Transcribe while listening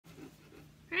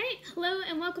Hello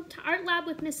and welcome to Art Lab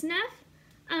with Miss Neff.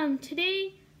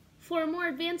 Today, for a more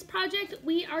advanced project,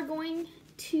 we are going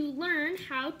to learn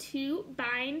how to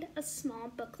bind a small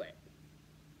booklet.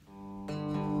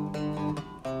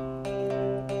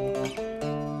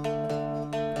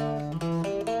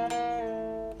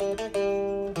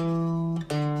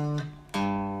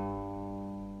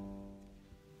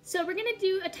 So we're going to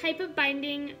do a type of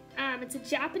binding. It's a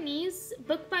Japanese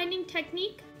bookbinding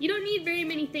technique. You don't need very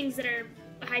many things that are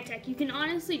high-tech. You can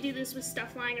honestly do this with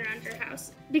stuff lying around your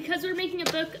house. Because we're making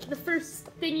a book, the first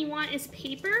thing you want is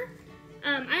paper.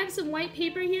 I have some white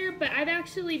paper here, but I've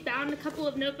actually bound a couple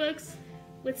of notebooks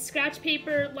with scratch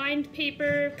paper, lined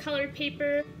paper, colored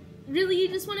paper. Really, you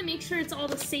just want to make sure it's all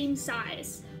the same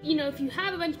size. You know, if you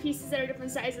have a bunch of pieces that are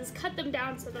different sizes, cut them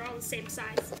down so they're all the same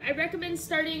size. I recommend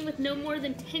starting with no more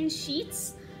than 10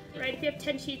 sheets. Right, if you have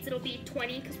 10 sheets, it'll be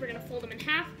 20 because we're going to fold them in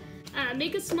half.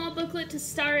 Make a small booklet to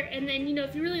start, and then, you know,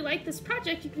 if you really like this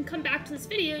project, you can come back to this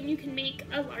video and you can make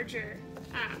a larger,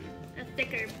 a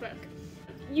thicker book.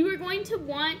 You are going to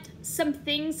want some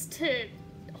things to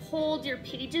hold your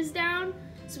pages down,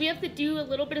 so we have to do a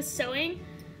little bit of sewing,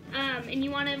 and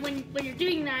you want to, when you're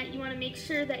doing that, you want to make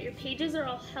sure that your pages are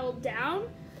all held down.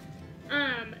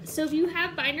 So if you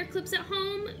have binder clips at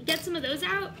home, get some of those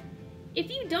out. If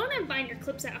you don't have binder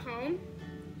clips at home,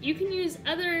 you can use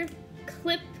other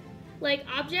clip-like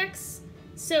objects.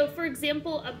 So for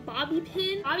example, a bobby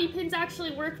pin. Bobby pins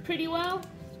actually work pretty well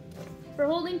for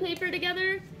holding paper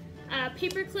together.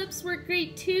 Paper clips work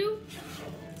great too.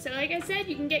 So like I said,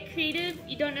 you can get creative.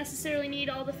 You don't necessarily need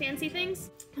all the fancy things.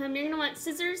 You're gonna want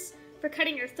scissors for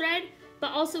cutting your thread,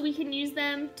 but also we can use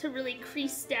them to really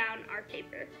crease down our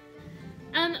paper.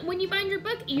 When you bind your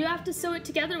book, you have to sew it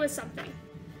together with something.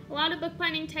 A lot of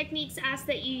bookbinding techniques ask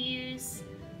that you use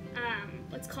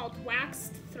what's called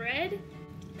waxed thread.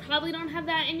 Probably don't have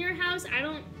that in your house. I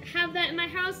don't have that in my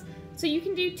house. So you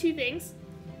can do two things.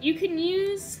 You can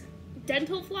use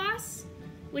dental floss,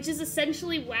 which is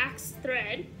essentially waxed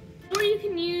thread, or you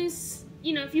can use,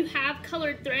 you know, if you have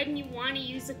colored thread and you want to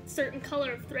use a certain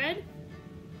color of thread,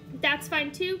 that's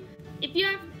fine too. If you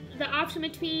have the option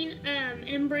between an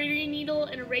embroidery needle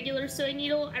and a regular sewing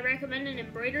needle, I recommend an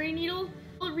embroidery needle.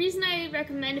 The reason I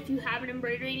recommend if you have an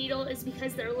embroidery needle is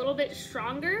because they're a little bit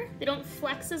stronger. They don't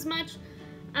flex as much.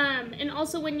 And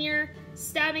also when you're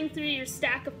stabbing through your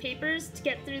stack of papers to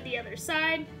get through the other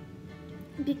side,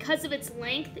 because of its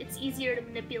length, it's easier to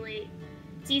manipulate.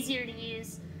 It's easier to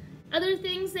use. Other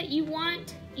things that you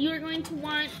want, you are going to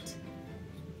want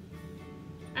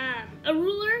a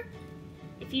ruler.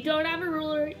 If you don't have a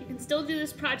ruler, you can still do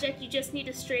this project, you just need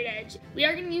a straight edge. We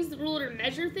are going to use the ruler to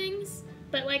measure things,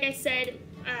 but like I said,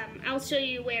 I'll show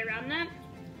you a way around that.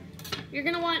 You're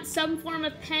going to want some form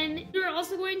of pen. You're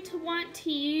also going to want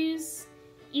to use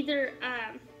either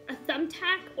a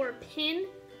thumbtack or a pin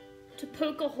to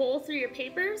poke a hole through your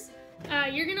papers.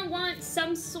 You're going to want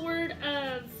some sort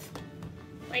of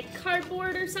like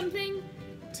cardboard or something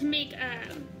to make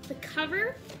the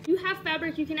cover. If you have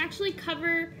fabric, you can actually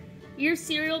cover your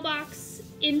cereal box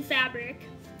in fabric.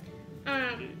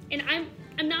 And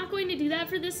I'm not going to do that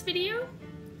for this video,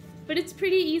 but it's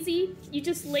pretty easy. You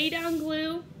just lay down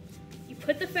glue, you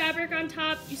put the fabric on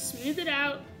top, you smooth it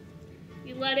out,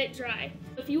 you let it dry.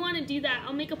 If you want to do that,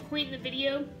 I'll make a point in the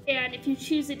video, and if you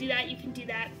choose to do that, you can do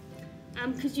that.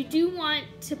 Because you do want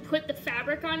to put the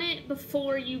fabric on it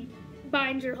before you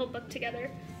bind your whole book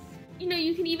together. You know,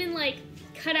 you can even like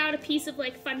cut out a piece of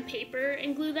like fun paper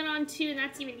and glue that on too, and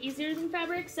that's even easier than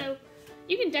fabric, so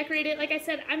you can decorate it. Like I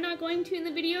said, I'm not going to in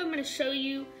the video. I'm going to show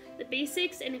you the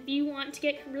basics, and if you want to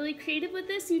get really creative with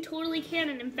this, you totally can,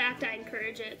 and in fact, I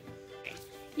encourage it. Okay.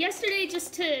 Yesterday,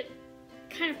 just to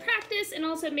kind of practice and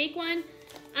also make one,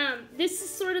 this is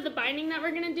sort of the binding that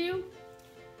we're going to do.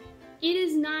 It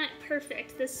is not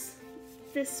perfect. This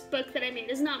book that I made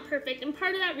is not perfect, and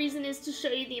part of that reason is to show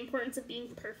you the importance of being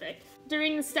perfect.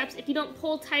 During the steps, if you don't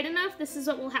pull tight enough, this is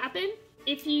what will happen.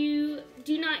 If you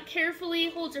do not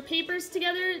carefully hold your papers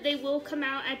together, they will come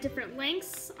out at different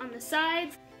lengths on the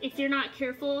sides. If you're not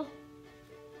careful,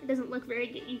 it doesn't look very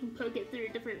good. You can poke it through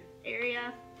a different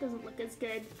area. It doesn't look as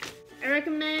good. I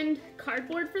recommend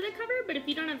cardboard for the cover, but if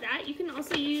you don't have that, you can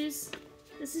also use,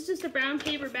 this is just a brown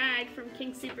paper bag from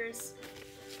King Soopers.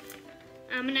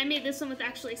 And I made this one with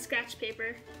actually scratch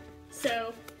paper.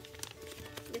 So,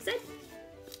 like I said,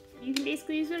 you can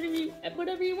basically use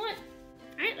whatever you want.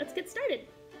 Alright, let's get started.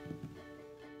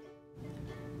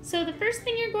 So the first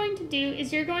thing you're going to do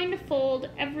is you're going to fold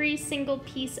every single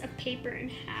piece of paper in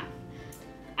half.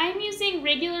 I'm using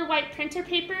regular white printer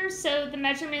paper, so the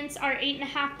measurements are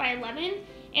 8.5 by 11,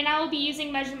 and I will be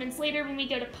using measurements later when we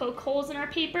go to poke holes in our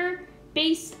paper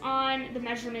based on the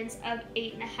measurements of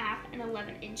 8.5 and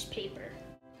 11-inch paper.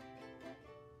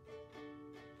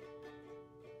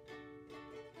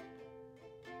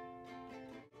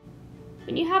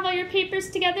 When you have all your papers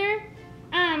together,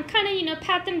 kind of,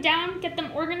 pat them down, get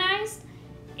them organized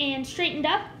and straightened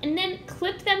up, and then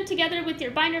clip them together with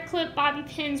your binder clip, bobby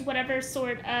pins, whatever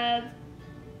sort of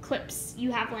clips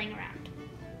you have laying around.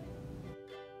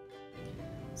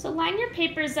 So line your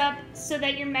papers up so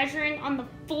that you're measuring on the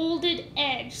folded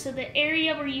edge, so the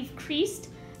area where you've creased,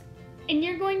 and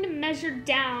you're going to measure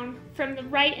down from the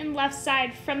right and left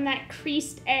side from that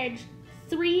creased edge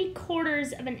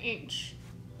 3/4 of an inch.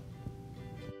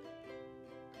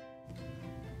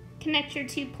 Connect your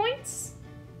 2 points.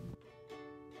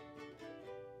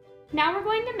 Now we're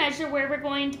going to measure where we're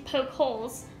going to poke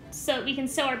holes so we can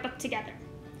sew our book together.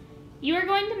 You are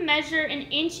going to measure 1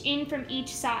 inch in from each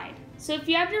side. So if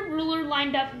you have your ruler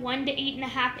lined up 1 to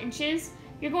 8.5 inches,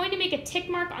 you're going to make a tick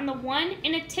mark on the 1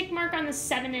 and a tick mark on the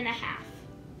 7.5.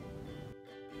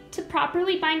 To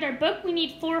properly bind our book, we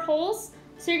need 4 holes.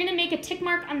 So you're going to make a tick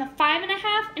mark on the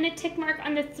 5.5 and a tick mark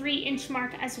on the 3-inch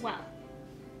mark as well.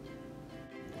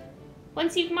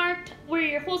 Once you've marked where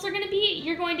your holes are going to be,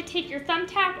 you're going to take your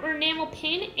thumbtack or enamel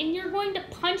pin and you're going to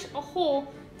punch a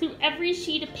hole through every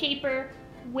sheet of paper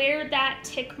where that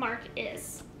tick mark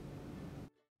is.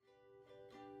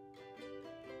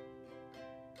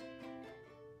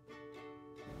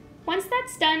 Once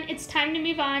that's done, it's time to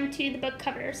move on to the book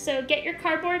cover. So get your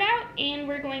cardboard out and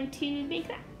we're going to make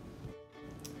that.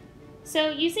 So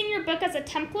using your book as a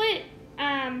template,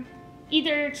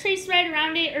 either trace right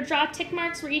around it or draw tick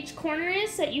marks where each corner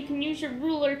is so that you can use your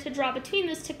ruler to draw between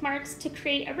those tick marks to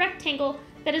create a rectangle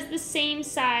that is the same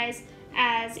size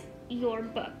as your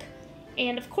book.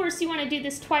 And of course you want to do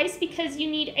this twice because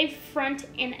you need a front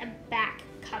and a back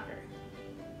cover.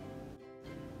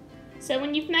 So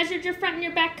when you've measured your front and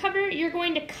your back cover, you're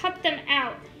going to cut them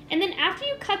out. And then after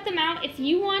you cut them out, if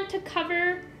you want to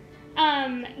cover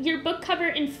your book cover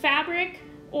in fabric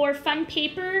or fun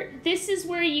paper, this is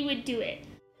where you would do it.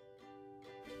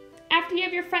 After you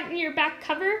have your front and your back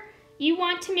cover, you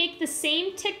want to make the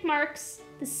same tick marks,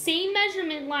 the same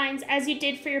measurement lines as you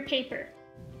did for your paper.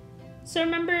 So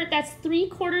remember, that's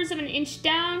 3/4 of an inch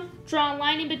down, draw a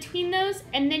line in between those,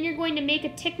 and then you're going to make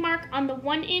a tick mark on the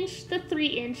 1 inch, the 3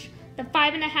 inch, the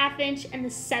 5.5 inch, and the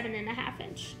 7.5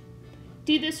 inch.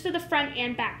 Do this for the front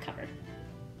and back cover.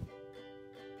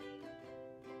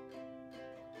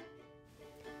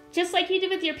 Just like you did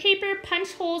with your paper,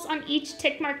 punch holes on each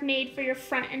tick mark made for your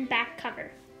front and back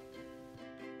cover.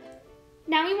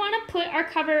 Now we want to put our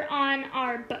cover on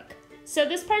our book. So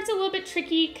this part's a little bit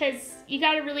tricky because you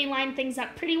got to really line things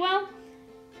up pretty well.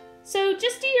 So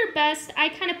just do your best. I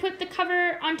kind of put the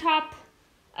cover on top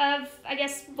of, I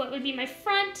guess, what would be my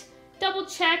front. Double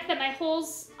check that my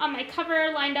holes on my cover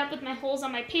are lined up with my holes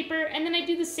on my paper, and then I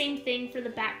do the same thing for the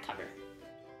back cover.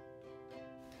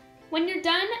 When you're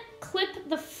done, clip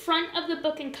the front of the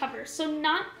book and cover. So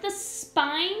not the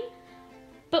spine,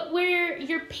 but where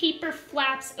your paper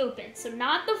flaps open. So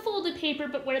not the folded paper,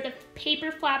 but where the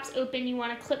paper flaps open, you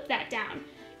want to clip that down.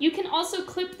 You can also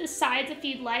clip the sides if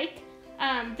you'd like,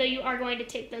 though you are going to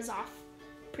take those off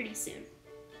pretty soon.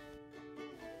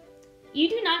 You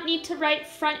do not need to write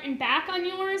front and back on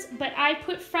yours, but I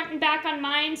put front and back on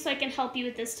mine so I can help you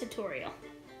with this tutorial.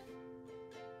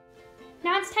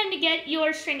 Now it's time to get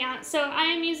your string out. So I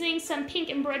am using some pink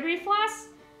embroidery floss.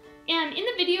 And in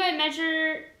the video I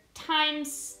measure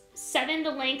 ×7 the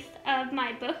length of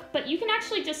my book, but you can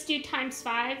actually just do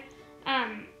 ×5.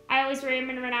 I always worry I'm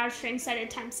gonna run out of string, so I did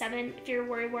 ×7. If you're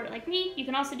worried about it like me, you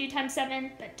can also do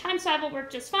 ×7, but ×5 will work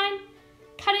just fine.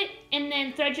 Cut it and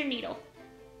then thread your needle.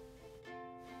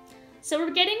 So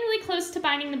we're getting really close to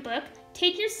binding the book.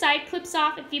 Take your side clips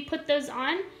off if you put those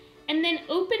on, and then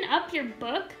open up your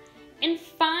book and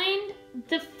find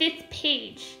the 5th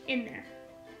page in there.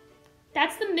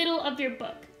 That's the middle of your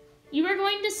book. You are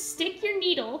going to stick your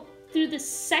needle through the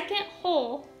 2nd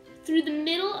hole through the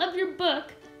middle of your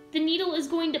book. The needle is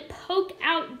going to poke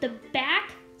out the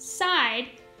back side.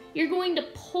 You're going to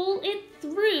pull it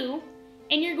through,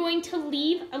 and you're going to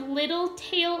leave a little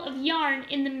tail of yarn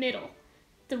in the middle.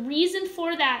 The reason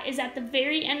for that is at the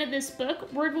very end of this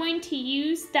book, we're going to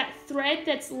use that thread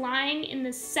that's lying in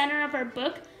the center of our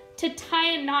book to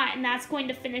tie a knot, and that's going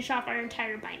to finish off our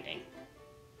entire binding.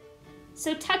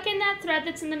 So tuck in that thread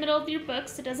that's in the middle of your book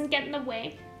so it doesn't get in the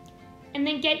way, and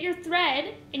then get your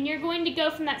thread, and you're going to go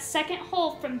from that 2nd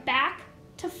hole from back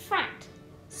to front.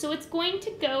 So it's going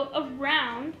to go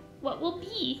around what will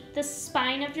be the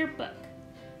spine of your book.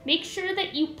 Make sure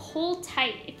that you pull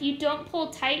tight. If you don't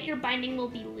pull tight, your binding will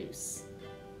be loose.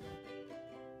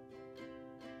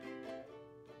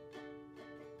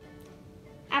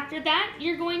 After that,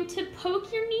 you're going to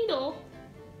poke your needle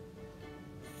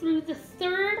through the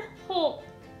third hole,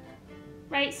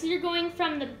 right? So you're going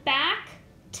from the back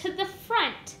to the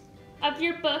front of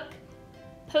your book,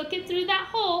 poke it through that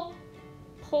hole,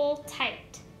 pull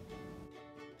tight.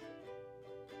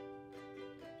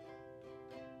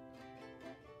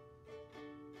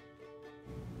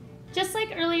 Just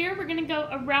like earlier, we're gonna go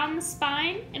around the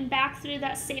spine and back through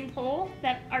that same hole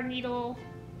that our needle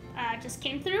just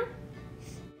came through.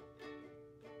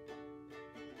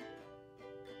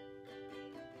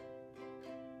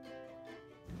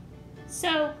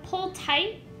 So pull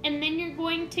tight, and then you're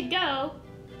going to go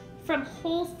from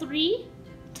hole 3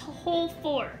 to hole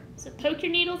 4. So poke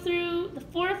your needle through the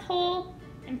 4th hole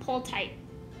and pull tight.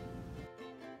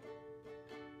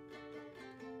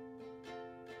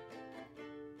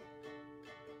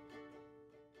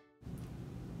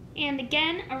 And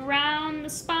again, around the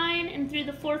spine and through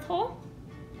the 4th hole.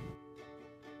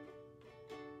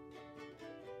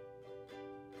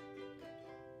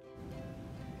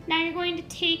 Now you're going to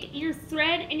take your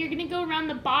thread and you're going to go around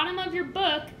the bottom of your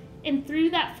book and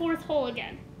through that 4th hole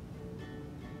again.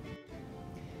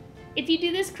 If you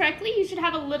do this correctly, you should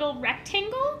have a little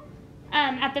rectangle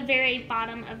at the very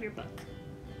bottom of your book.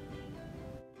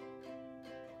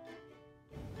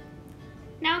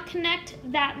 Now connect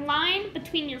that line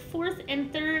between your 4th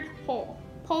and 3rd hole.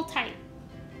 Pull tight.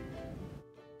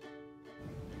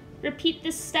 Repeat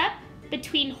this step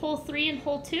between hole 3 and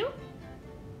hole 2.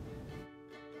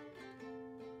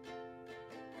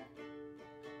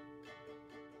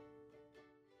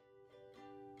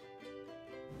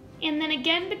 And then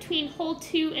again between hole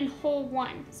 2 and hole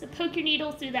 1. So poke your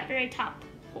needle through that very top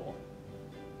hole.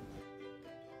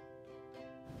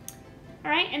 All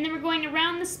right, and then we're going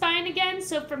around the spine again,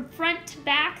 so from front to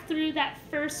back through that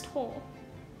 1st hole.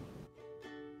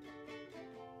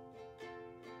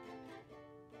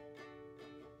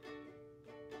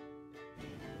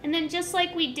 And then just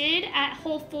like we did at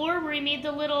hole 4 where we made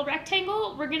the little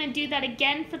rectangle, we're gonna do that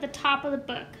again for the top of the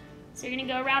book. So you're gonna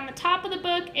go around the top of the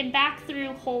book and back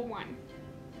through hole 1.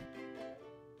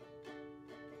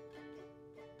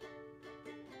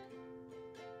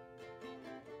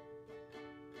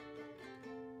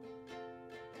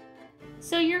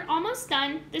 So you're almost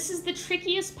done. This is the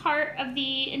trickiest part of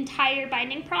the entire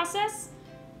binding process.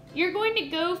 You're going to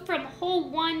go from hole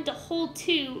 1 to hole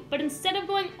 2, but instead of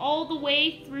going all the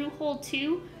way through hole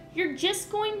 2, you're just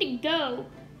going to go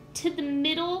to the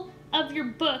middle of your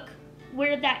book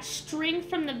where that string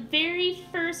from the very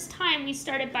first time we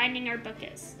started binding our book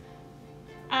is.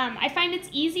 I find it's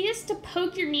easiest to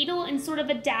poke your needle in sort of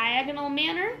a diagonal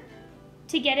manner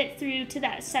to get it through to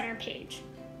that center page.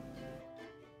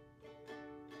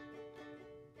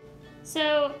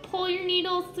 So pull your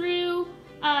needle through.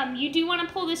 You do want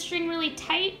to pull the string really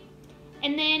tight,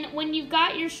 and then when you've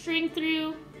got your string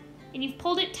through and you've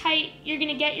pulled it tight, you're going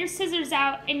to get your scissors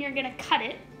out and you're going to cut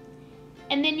it.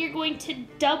 And then you're going to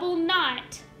double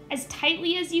knot as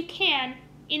tightly as you can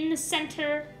in the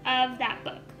center of that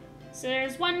book. So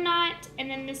there's one knot,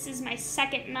 and then this is my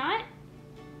 2nd knot.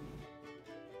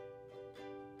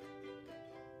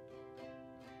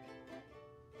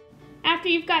 After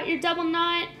you've got your double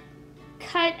knot,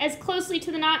 cut as closely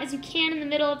to the knot as you can in the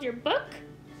middle of your book.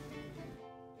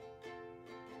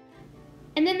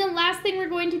 And then the last thing we're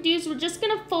going to do is we're just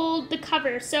going to fold the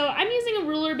cover. So I'm using a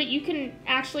ruler, but you can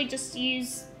actually just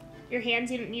use your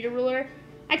hands. You don't need a ruler.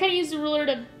 I kind of use the ruler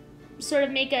to sort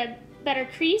of make a better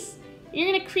crease.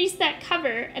 You're going to crease that cover,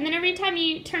 and then every time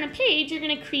you turn a page, you're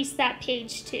going to crease that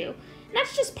page too. And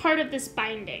that's just part of this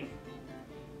binding.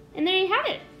 And there you have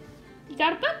it. You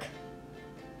got a book.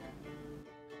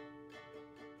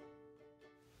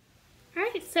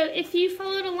 Alright, so if you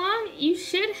followed along, you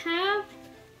should have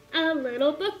a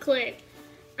little booklet.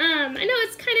 I know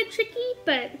it's kind of tricky,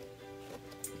 but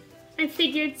I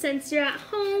figured since you're at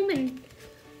home and,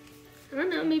 I don't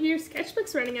know, maybe your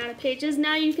sketchbook's running out of pages,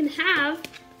 now you can have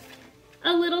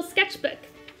a little sketchbook.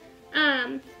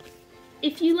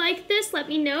 If you like this, let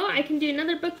me know. I can do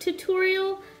another book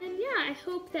tutorial. And yeah, I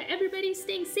hope that everybody's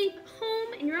staying safe at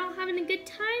home and you're all having a good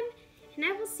time, and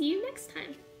I will see you next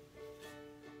time.